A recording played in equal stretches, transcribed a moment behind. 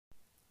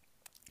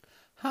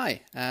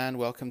Hi, and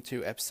welcome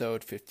to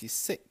episode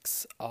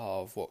 56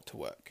 of Walk to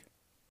Work.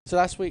 So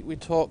last week we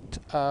talked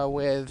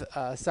with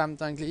Sam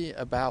Dungley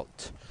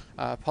about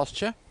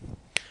posture,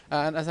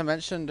 and as I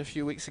mentioned a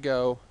few weeks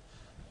ago,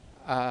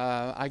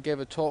 I gave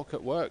a talk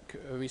at work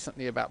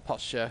recently about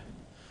posture,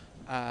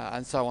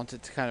 and so I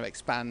wanted to kind of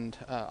expand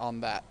on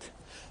that.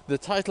 The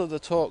title of the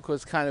talk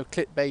was kind of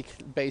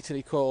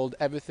clickbaitily called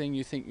 "Everything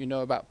You Think You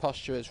Know About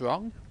Posture Is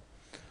Wrong,"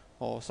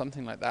 or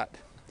something like that.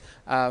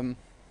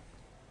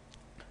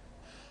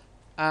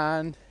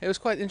 And it was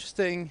quite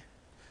interesting.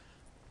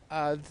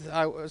 I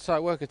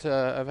work at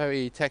a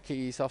very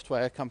techy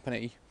software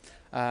company,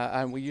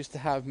 and we used to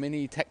have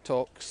mini tech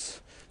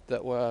talks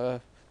that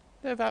were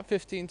about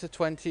 15 to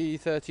 20,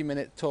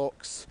 30-minute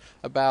talks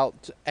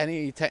about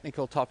any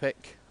technical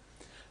topic.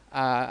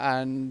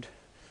 And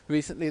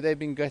recently they've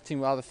been getting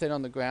rather thin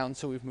on the ground,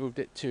 so we've moved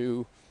it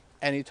to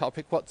any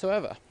topic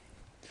whatsoever.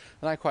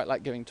 And I quite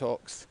like giving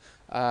talks.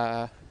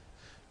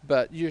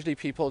 But usually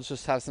people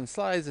just have some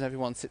slides and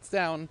everyone sits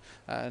down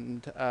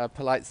and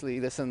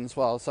politely listens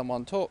while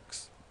someone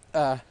talks.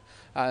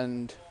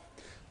 And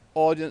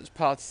audience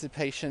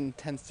participation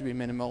tends to be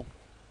minimal.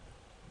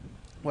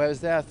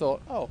 Whereas there I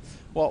thought,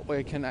 what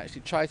we can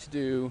actually try to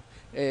do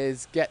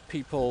is get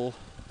people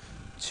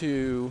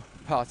to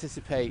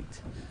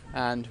participate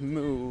and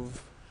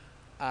move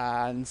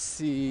and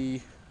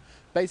see.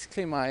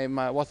 Basically,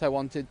 what I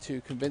wanted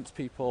to convince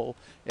people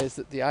is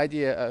that the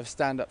idea of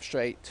stand up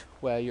straight,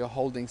 where you're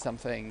holding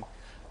something,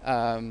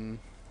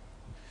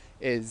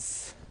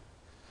 is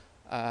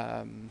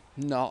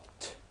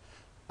not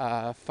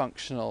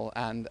functional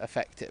and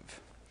effective.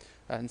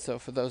 And so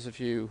for those of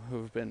you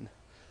who've been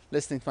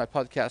listening to my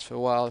podcast for a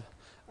while,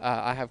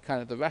 I have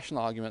kind of the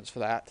rational arguments for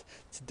that.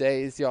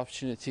 Today is the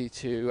opportunity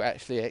to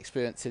actually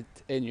experience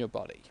it in your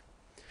body.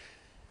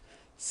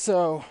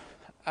 So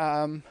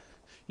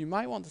you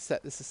might want to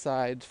set this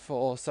aside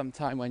for some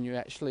time when you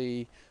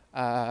actually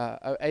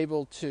are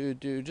able to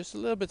do just a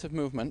little bit of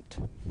movement.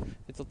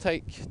 It'll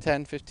take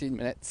 10-15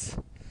 minutes,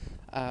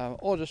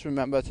 or just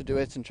remember to do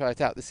it and try it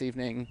out this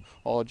evening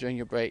or during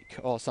your break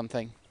or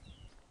something.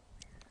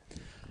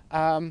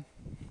 So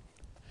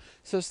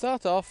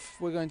start off,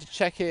 we're going to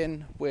check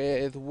in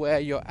with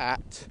where you're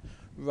at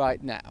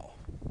right now.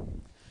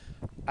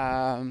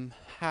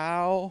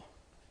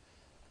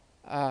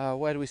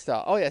 Where do we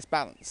start? Oh yes,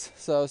 balance.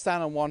 So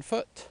stand on one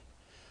foot.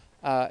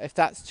 If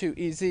that's too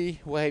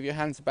easy, wave your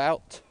hands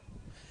about.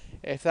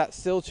 If that's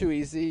still too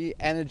easy,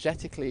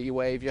 energetically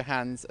wave your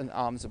hands and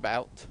arms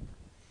about.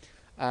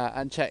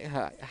 And check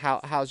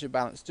how's your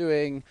balance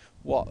doing.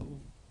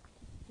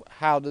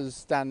 How does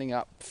standing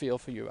up feel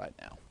for you right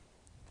now?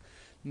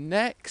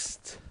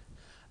 Next,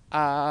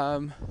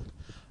 I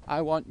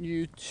want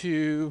you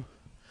to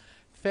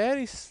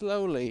fairly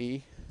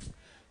slowly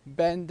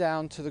bend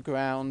down to the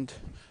ground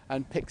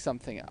and pick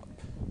something up.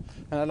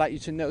 And I'd like you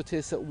to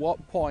notice at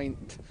what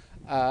point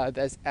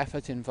there's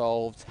effort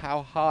involved,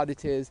 how hard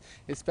it is,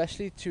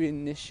 especially to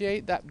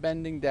initiate that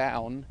bending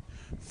down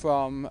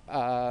from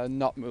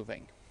not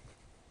moving.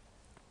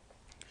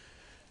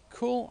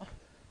 Cool.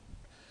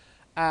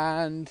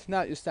 And now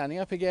that you're standing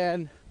up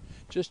again,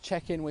 just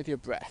check in with your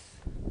breath.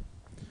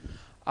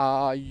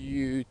 Are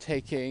you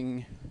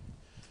taking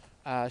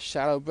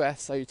shallow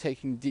breaths? Are you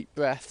taking deep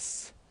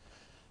breaths?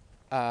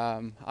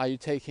 Are you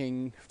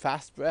taking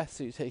fast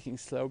breaths? Are you taking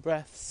slow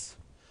breaths?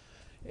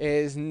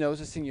 Is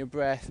noticing your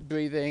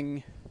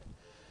breathing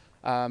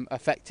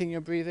affecting your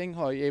breathing,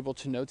 or are you able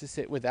to notice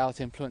it without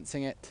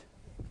influencing it?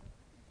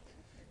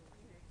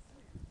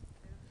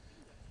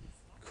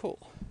 Cool.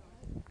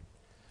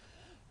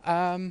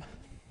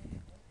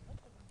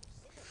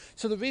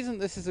 So the reason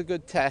this is a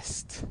good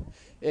test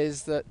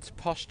is that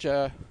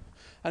posture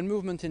and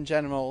movement in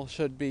general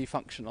should be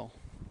functional.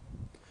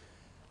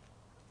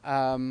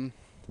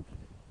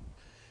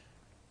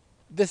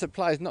 This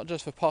applies not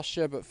just for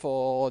posture but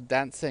for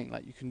dancing.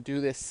 Like, you can do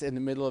this in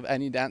the middle of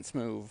any dance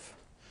move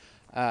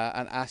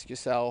and ask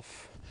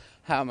yourself,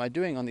 how am I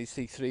doing on these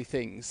three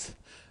things?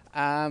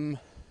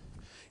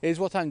 Is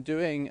what I'm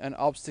doing an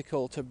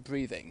obstacle to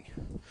breathing?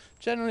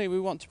 Generally we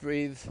want to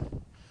breathe.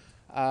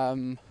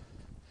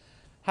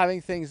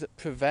 Having things that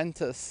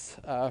prevent us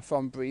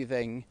from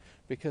breathing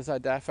because our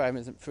diaphragm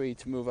isn't free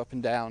to move up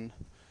and down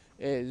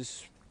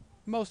is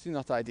mostly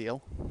not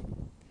ideal.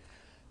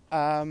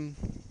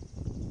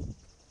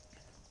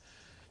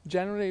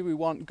 Generally we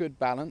want good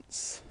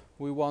balance.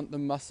 We want the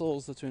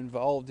muscles that are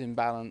involved in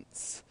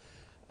balance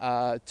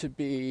to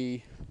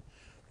be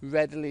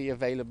readily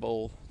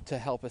available to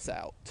help us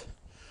out.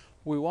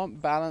 We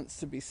want balance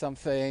to be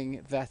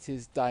something that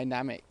is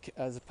dynamic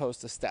as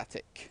opposed to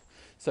static.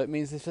 So it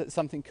means if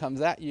something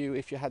comes at you,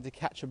 if you had to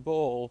catch a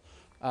ball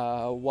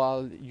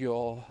while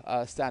you're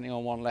standing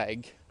on one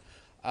leg,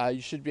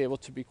 you should be able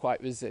to be quite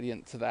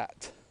resilient to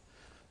that.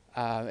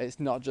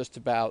 It's not just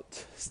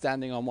about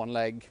standing on one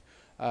leg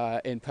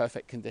in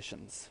perfect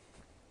conditions.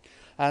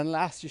 And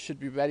last, you should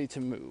be ready to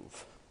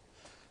move.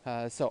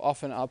 So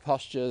often our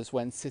postures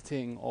when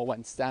sitting or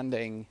when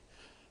standing,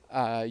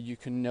 you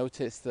can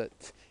notice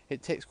that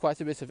it takes quite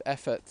a bit of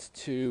effort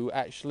to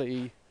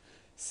actually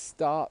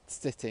start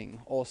sitting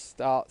or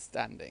start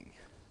standing.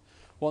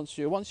 Once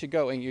you're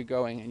going, you're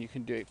going, and you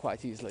can do it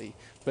quite easily.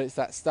 But it's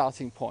that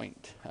starting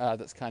point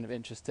that's kind of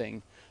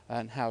interesting,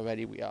 and how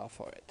ready we are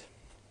for it.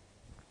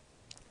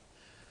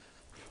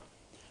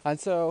 And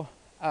so,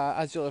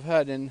 as you'll have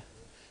heard in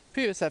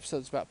previous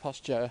episodes about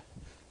posture,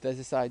 there's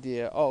this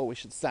idea, oh, we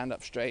should stand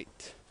up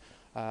straight,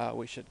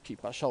 we should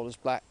keep our shoulders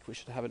back, we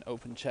should have an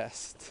open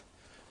chest,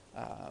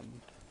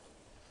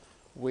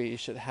 we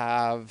should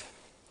have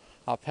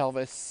our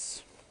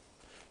pelvis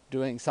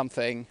doing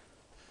something,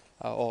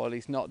 or at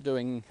least not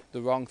doing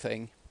the wrong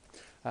thing,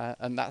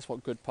 and that's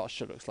what good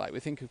posture looks like.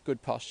 We think of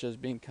good posture as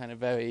being kind of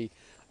very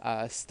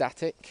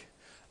static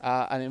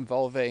and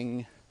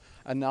involving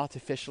an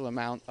artificial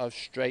amount of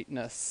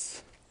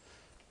straightness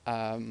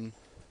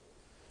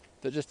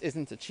that just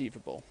isn't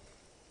achievable.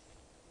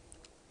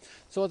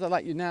 So what I'd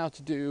like you now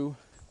to do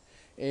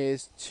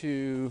is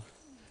to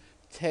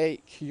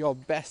take your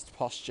best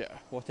posture,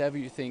 whatever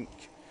you think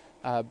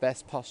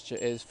best posture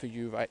is for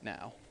you right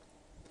now.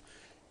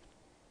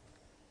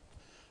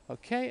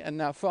 Okay, and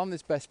now from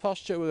this best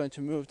posture, we're going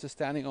to move to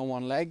standing on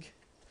one leg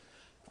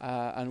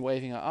and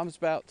waving our arms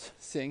about,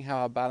 seeing how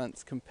our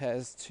balance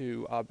compares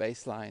to our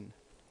baseline.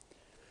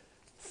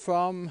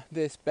 From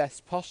this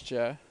best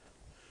posture,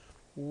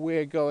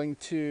 we're going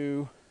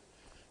to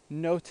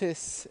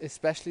notice,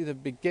 especially the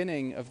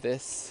beginning of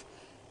this,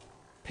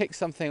 pick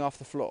something off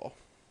the floor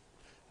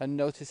and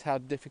notice how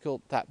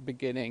difficult that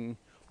beginning,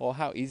 or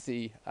how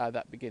easy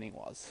that beginning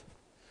was.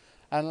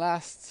 And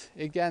last,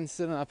 again,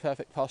 still in our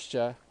perfect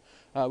posture,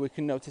 we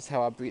can notice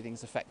how our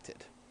breathing's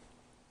affected.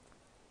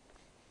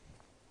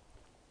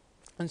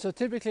 And so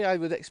typically I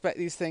would expect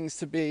these things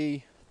to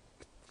be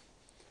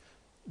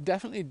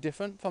definitely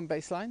different from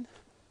baseline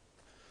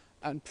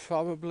and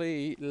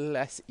probably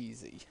less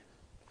easy.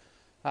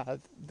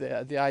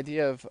 The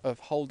idea of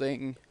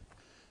holding,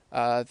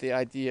 the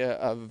idea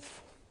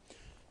of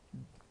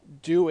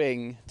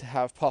doing to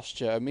have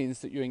posture means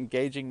that you're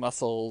engaging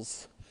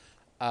muscles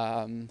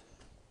that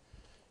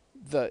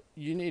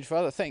you need for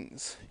other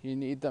things. You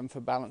need them for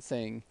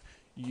balancing,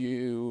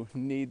 you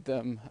need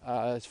them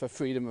for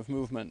freedom of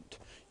movement,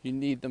 you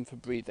need them for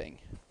breathing.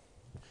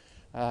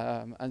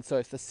 And so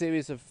if the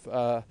series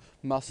of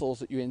muscles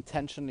that you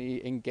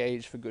intentionally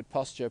engage for good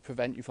posture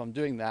prevent you from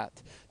doing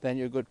that, then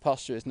your good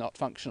posture is not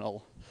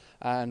functional.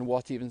 And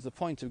what even is the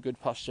point of good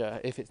posture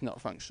if it's not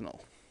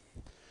functional?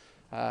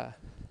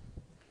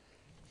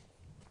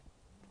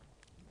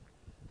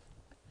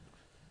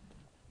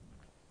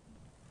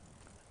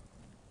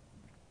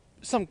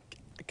 Some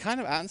kind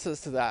of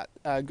answers to that.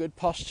 Good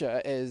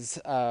posture is,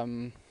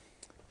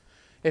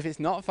 if it's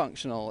not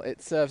functional,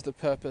 it serves the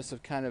purpose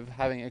of kind of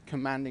having a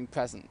commanding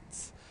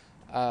presence.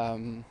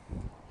 It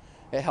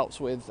helps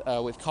with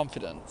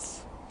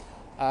confidence.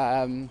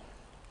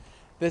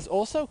 There's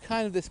also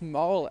kind of this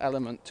moral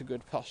element to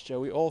good posture.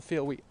 We all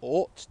feel we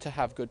ought to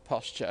have good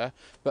posture,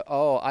 but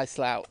I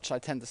slouch, I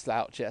tend to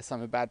slouch, yes,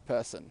 I'm a bad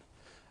person.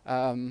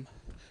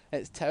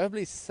 It's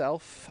terribly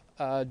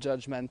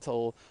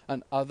self-judgmental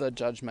and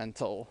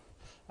other-judgmental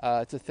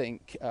to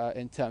think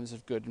in terms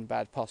of good and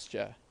bad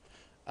posture.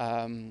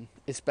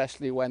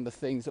 Especially when the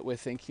things that we're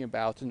thinking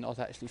about are not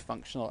actually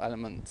functional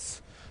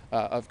elements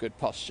of good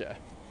posture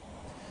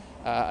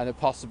and are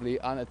possibly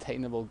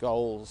unattainable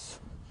goals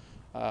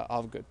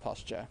of good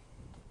posture.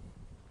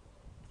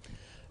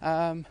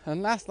 And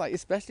last,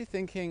 especially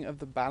thinking of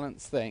the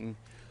balance thing,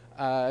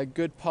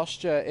 good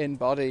posture in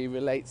body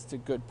relates to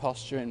good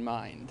posture in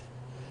mind.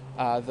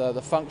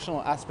 The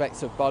functional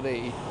aspects of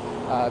body,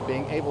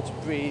 being able to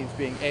breathe,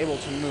 being able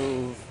to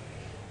move,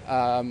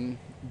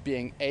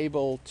 being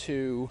able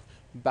to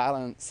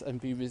balance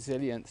and be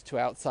resilient to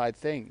outside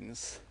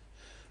things.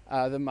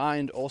 The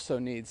mind also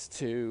needs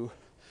to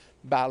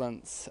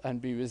balance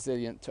and be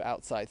resilient to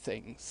outside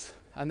things.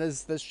 And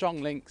there's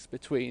strong links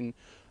between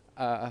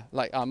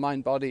our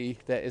mind-body.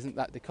 There isn't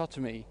that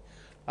dichotomy.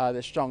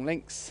 There's strong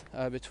links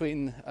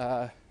between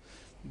our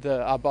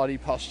body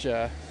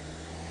posture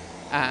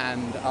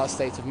and our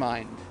state of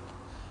mind.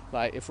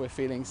 Like if we're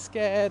feeling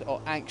scared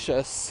or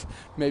anxious,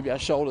 maybe our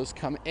shoulders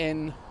come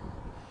in.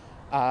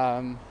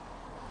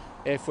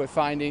 If we're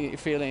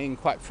feeling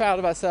quite proud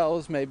of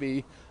ourselves,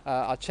 maybe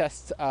our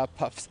chest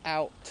puffs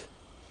out.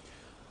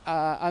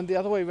 And the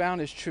other way around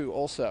is true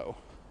also.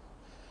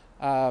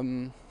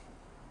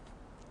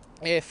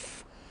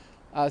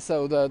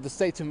 So the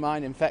state of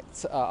mind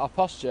affects our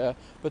posture,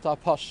 but our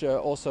posture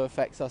also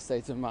affects our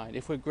state of mind.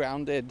 If we're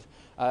grounded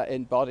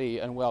in body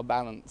and well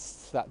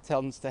balanced, that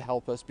tends to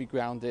help us be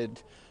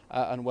grounded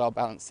and well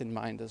balanced in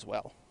mind as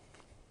well.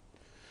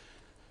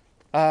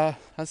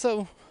 And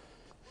so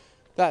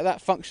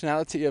that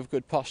functionality of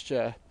good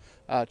posture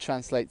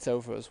translates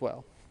over as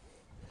well.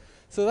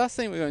 So the last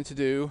thing we're going to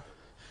do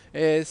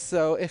is,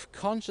 so if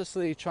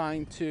consciously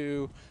trying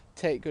to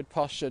take good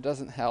posture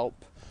doesn't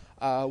help,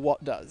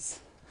 what does?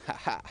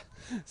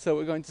 So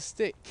we're going to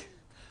stick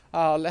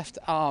our left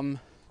arm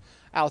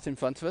out in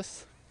front of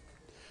us.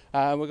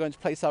 We're going to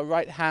place our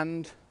right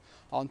hand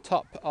on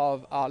top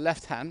of our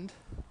left hand,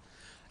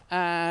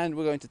 and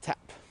we're going to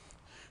tap.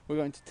 We're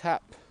going to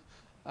tap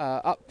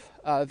up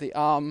the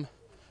arm,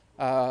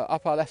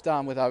 up our left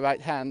arm with our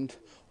right hand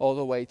all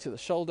the way to the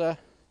shoulder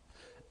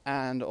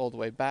and all the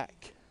way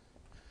back.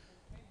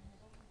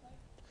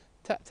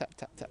 Tap, tap,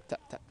 tap, tap,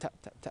 tap, tap, tap,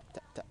 tap, tap,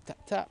 tap, tap,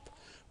 tap, tap.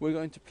 We're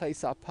going to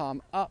place our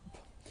palm up,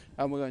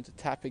 and we're going to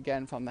tap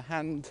again from the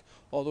hand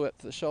all the way up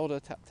to the shoulder.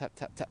 Tap, tap,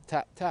 tap, tap,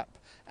 tap, tap,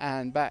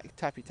 and back.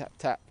 Tappy, tap,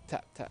 tap,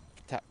 tap, tap,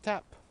 tap,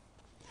 tap.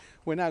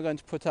 We're now going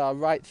to put our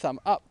right thumb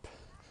up,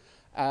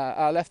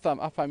 our left thumb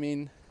up,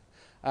 and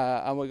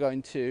we're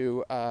going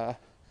to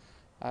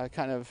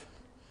kind of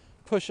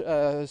push,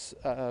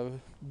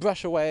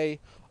 brush away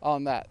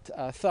on that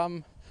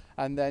thumb,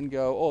 and then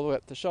go all the way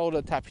up the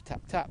shoulder. Tappy,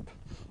 tap, tap,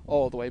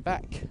 all the way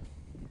back.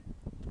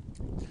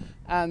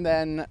 And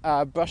then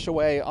brush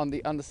away on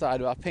the underside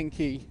of our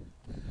pinky,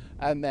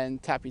 and then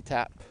tappy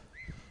tap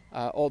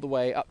all the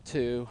way up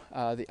to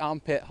the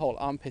armpit, whole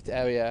armpit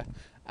area,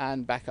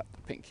 and back up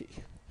the pinky.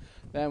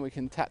 Then we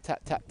can tap,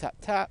 tap, tap, tap,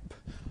 tap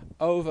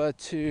over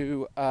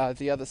to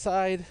the other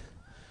side.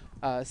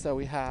 So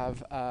we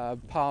have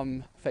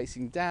palm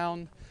facing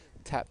down,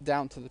 tap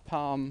down to the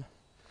palm,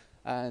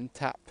 and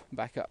tap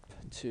back up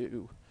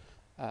to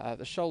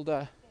the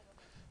shoulder,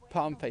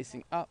 palm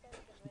facing up,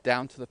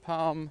 down to the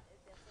palm,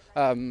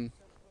 and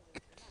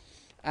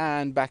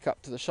back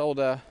up to the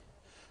shoulder,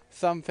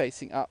 thumb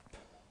facing up,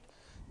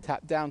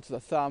 tap down to the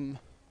thumb,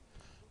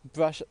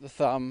 brush at the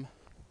thumb,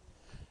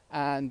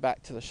 and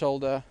back to the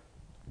shoulder.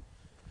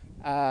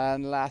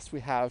 And last we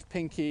have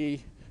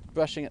pinky,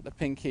 brushing at the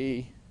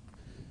pinky,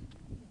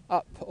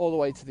 up all the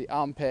way to the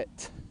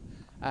armpit,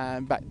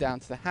 and back down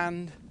to the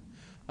hand.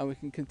 And we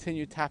can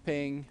continue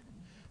tapping,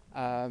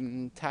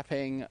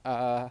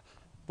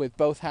 with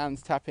both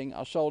hands, tapping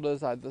our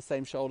shoulders, either the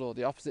same shoulder or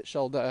the opposite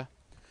shoulder,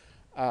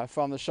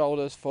 from the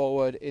shoulders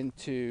forward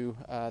into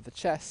the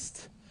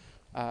chest.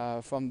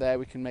 From there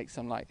we can make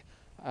some like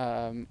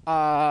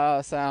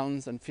ah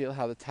sounds and feel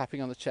how the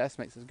tapping on the chest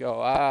makes us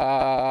go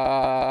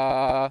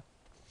ah.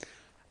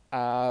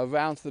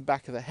 Round to the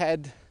back of the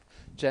head,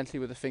 gently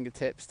with the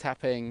fingertips,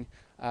 tapping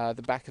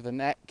the back of the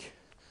neck,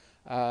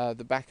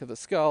 the back of the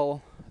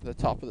skull, the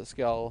top of the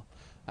skull,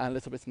 and a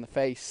little bit in the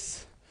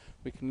face.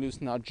 We can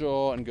loosen our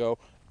jaw and go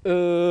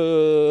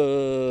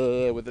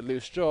with the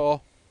loose jaw,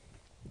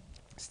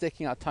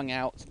 sticking our tongue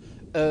out.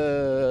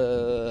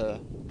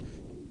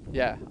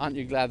 Yeah, aren't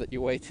you glad that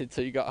you waited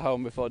till you got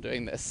home before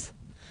doing this?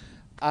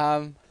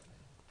 And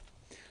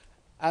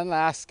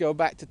last, go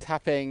back to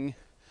tapping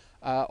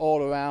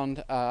all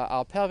around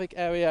our pelvic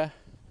area.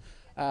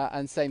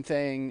 And same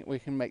thing, we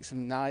can make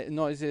some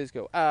noises,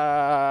 go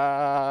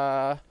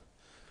ah,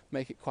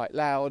 make it quite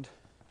loud,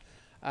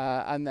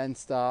 and then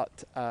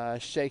start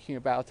shaking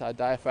about our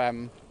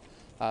diaphragm.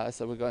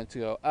 So we're going to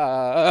go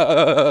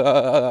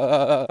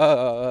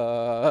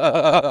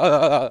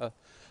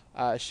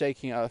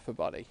shaking our upper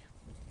body.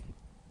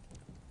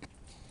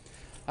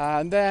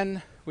 And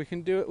then we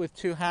can do it with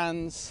two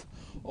hands,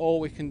 or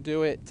we can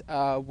do it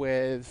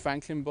with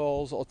Franklin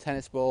balls or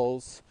tennis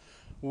balls.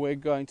 We're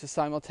going to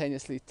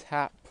simultaneously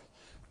tap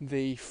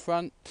the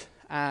front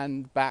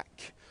and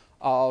back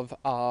of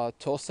our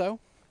torso.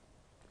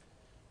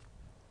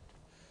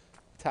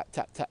 Tap,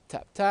 tap, tap,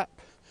 tap, tap.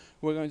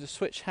 We're going to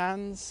switch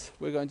hands.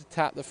 We're going to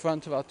tap the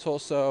front of our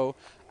torso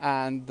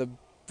and the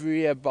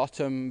rear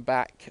bottom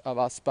back of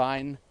our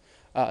spine,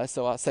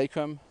 so our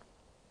sacrum.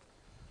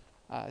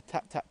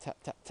 Tap, tap, tap,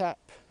 tap, tap.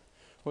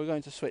 We're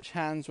going to switch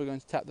hands. We're going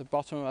to tap the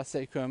bottom of our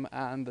sacrum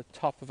and the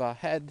top of our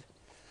head.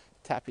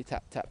 Tappy,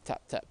 tap, tap,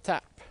 tap, tap,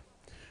 tap.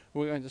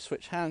 We're going to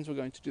switch hands. We're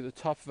going to do the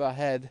top of our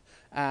head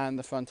and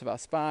the front of our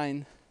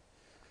spine.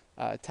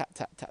 Tap,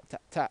 tap, tap,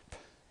 tap, tap.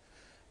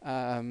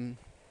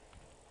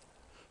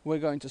 We're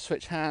going to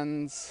switch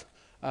hands.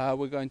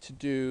 We're going to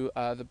do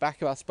the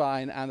back of our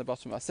spine and the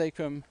bottom of our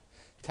sacrum.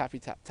 Tappy,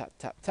 tap, tap,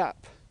 tap,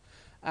 tap.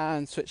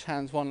 And switch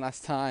hands one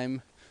last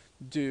time.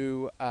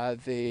 Do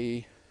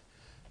the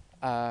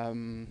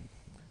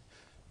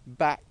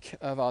back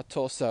of our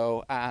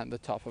torso and the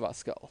top of our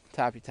skull.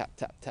 Tappy, tap,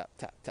 tap, tap,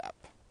 tap, tap.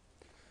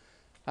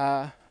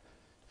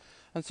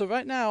 And so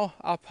right now,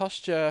 our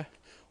posture,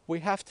 we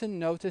have to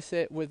notice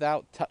it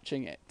without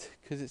touching it,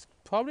 because it's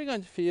probably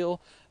going to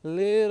feel a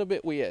little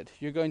bit weird.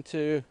 You're going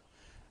to,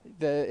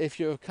 if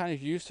you're kind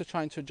of used to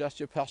trying to adjust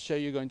your posture,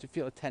 you're going to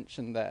feel a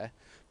tension there,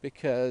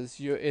 because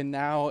you're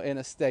now in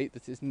a state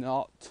that is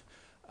not,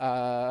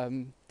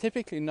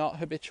 typically not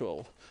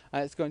habitual,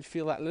 and it's going to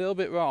feel that little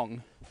bit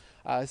wrong.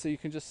 So you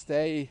can just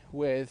stay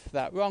with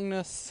that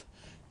wrongness,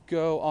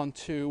 go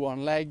onto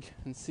one leg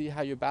and see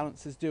how your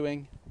balance is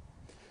doing.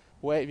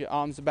 Wave your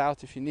arms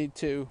about if you need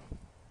to.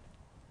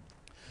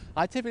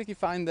 I typically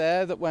find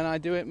there that when I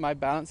do it, my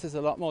balance is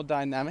a lot more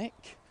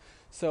dynamic.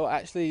 So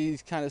actually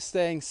kind of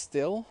staying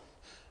still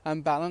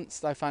and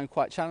balanced I find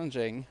quite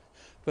challenging.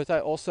 But I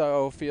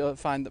also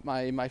find that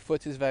my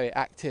foot is very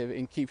active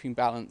in keeping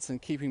balance,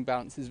 and keeping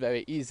balance is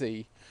very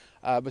easy,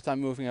 but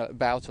I'm moving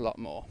about a lot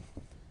more.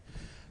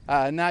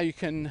 Now you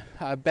can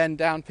bend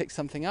down, pick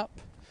something up,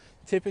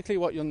 typically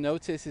what you'll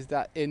notice is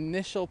that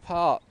initial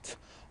part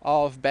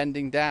of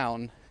bending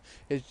down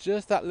is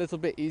just that little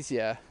bit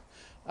easier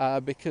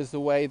because the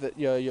way that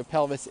your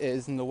pelvis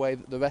is and the way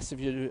that the rest of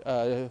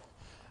your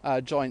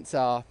joints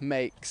are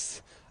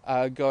makes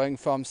going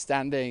from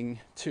standing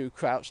to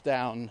crouch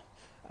down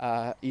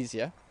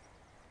easier.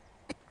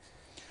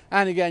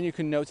 And again, you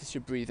can notice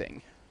your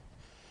breathing.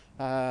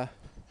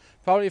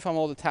 Probably from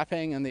all the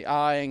tapping and the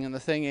eyeing and the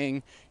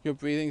thinging, your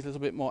breathing's a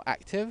little bit more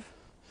active,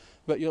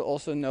 but you'll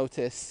also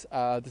notice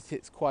that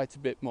it's quite a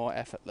bit more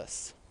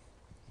effortless.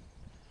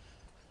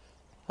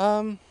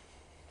 So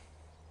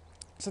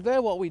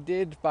there, what we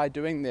did by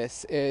doing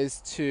this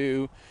is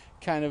to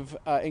kind of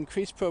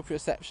increase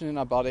proprioception in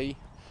our body,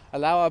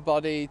 allow our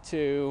body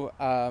to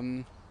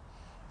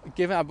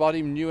give our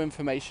body new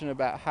information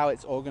about how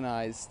it's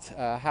organized,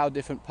 how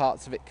different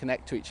parts of it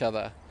connect to each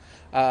other.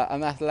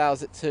 And that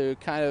allows it to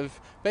kind of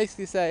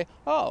basically say,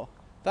 oh,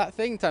 that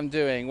thing that I'm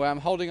doing where I'm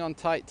holding on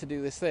tight to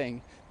do this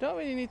thing, don't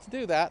really need to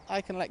do that,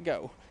 I can let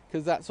go,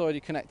 because that's already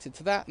connected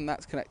to that, and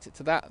that's connected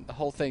to that, and the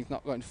whole thing's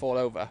not going to fall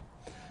over.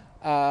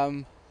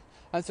 And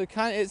so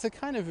it's a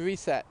kind of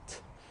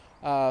reset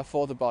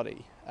for the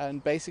body,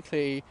 and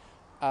basically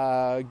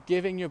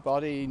giving your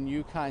body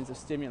new kinds of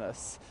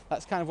stimulus.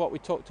 That's kind of what we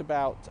talked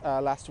about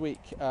last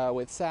week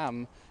with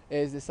Sam,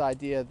 is this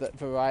idea that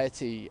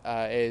variety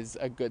is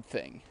a good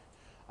thing.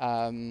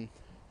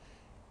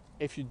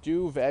 If you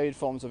do varied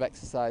forms of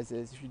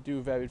exercises, if you do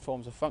varied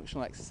forms of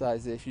functional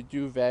exercises, if you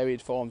do varied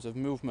forms of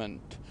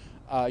movement,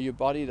 your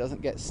body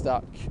doesn't get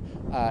stuck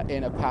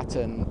in a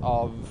pattern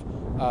of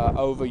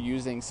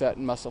overusing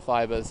certain muscle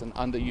fibers and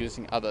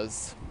underusing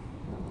others.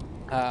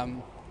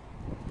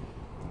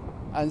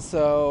 And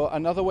so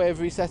another way of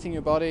resetting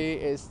your body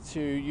is to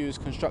use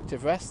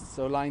constructive rest,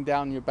 so lying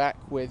down on your back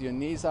with your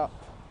knees up.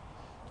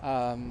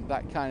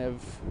 That kind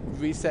of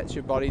resets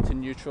your body to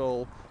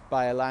neutral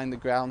by allowing the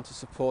ground to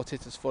support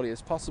it as fully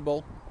as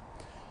possible.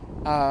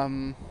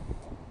 Then,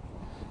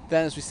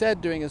 as we said,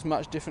 doing as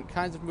much different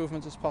kinds of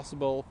movement as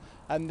possible,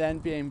 and then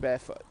being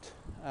barefoot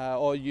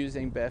or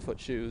using barefoot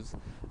shoes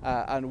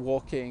and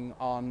walking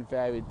on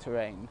varied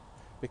terrain,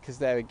 because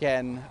there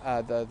again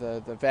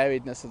the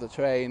variedness of the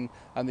terrain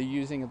and the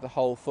using of the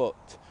whole foot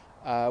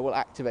will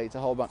activate a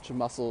whole bunch of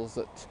muscles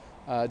that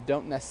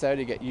don't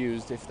necessarily get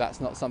used if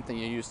that's not something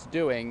you're used to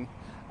doing,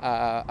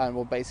 and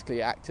will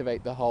basically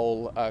activate the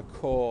whole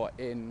core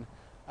in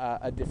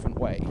a different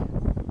way.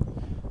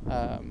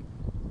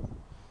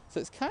 So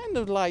it's kind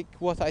of like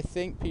what I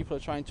think people are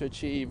trying to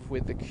achieve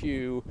with the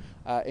cue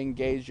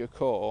engage your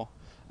core,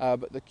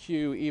 but the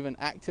cue even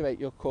activate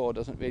your core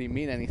doesn't really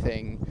mean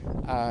anything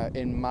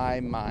in my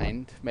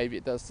mind. Maybe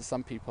it does to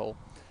some people,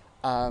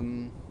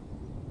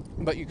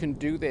 but you can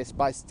do this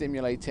by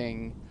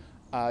stimulating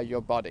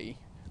your body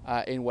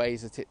in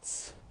ways that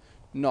it's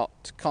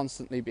not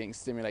constantly being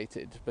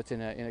stimulated, but in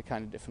a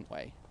kind of different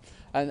way.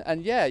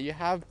 And yeah, you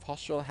have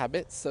postural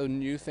habits, so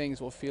new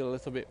things will feel a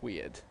little bit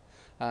weird.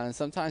 And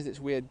sometimes it's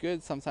weird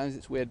good, sometimes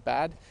it's weird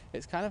bad.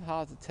 It's kind of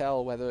hard to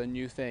tell whether a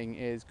new thing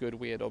is good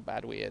weird or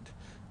bad weird.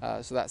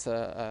 So that's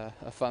a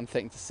fun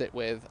thing to sit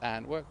with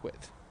and work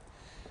with.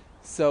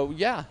 So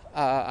yeah,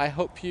 I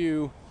hope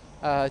you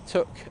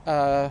took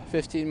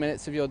 15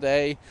 minutes of your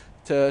day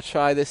to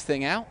try this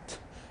thing out.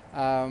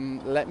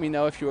 Let me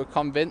know if you were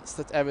convinced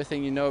that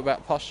everything you know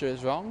about posture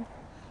is wrong.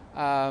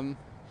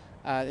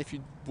 If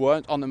you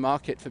weren't on the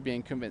market for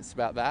being convinced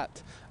about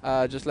that,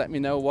 just let me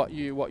know what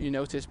you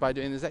noticed by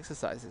doing these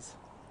exercises.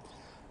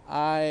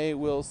 I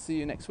will see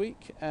you next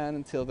week, and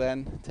until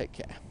then, take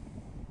care.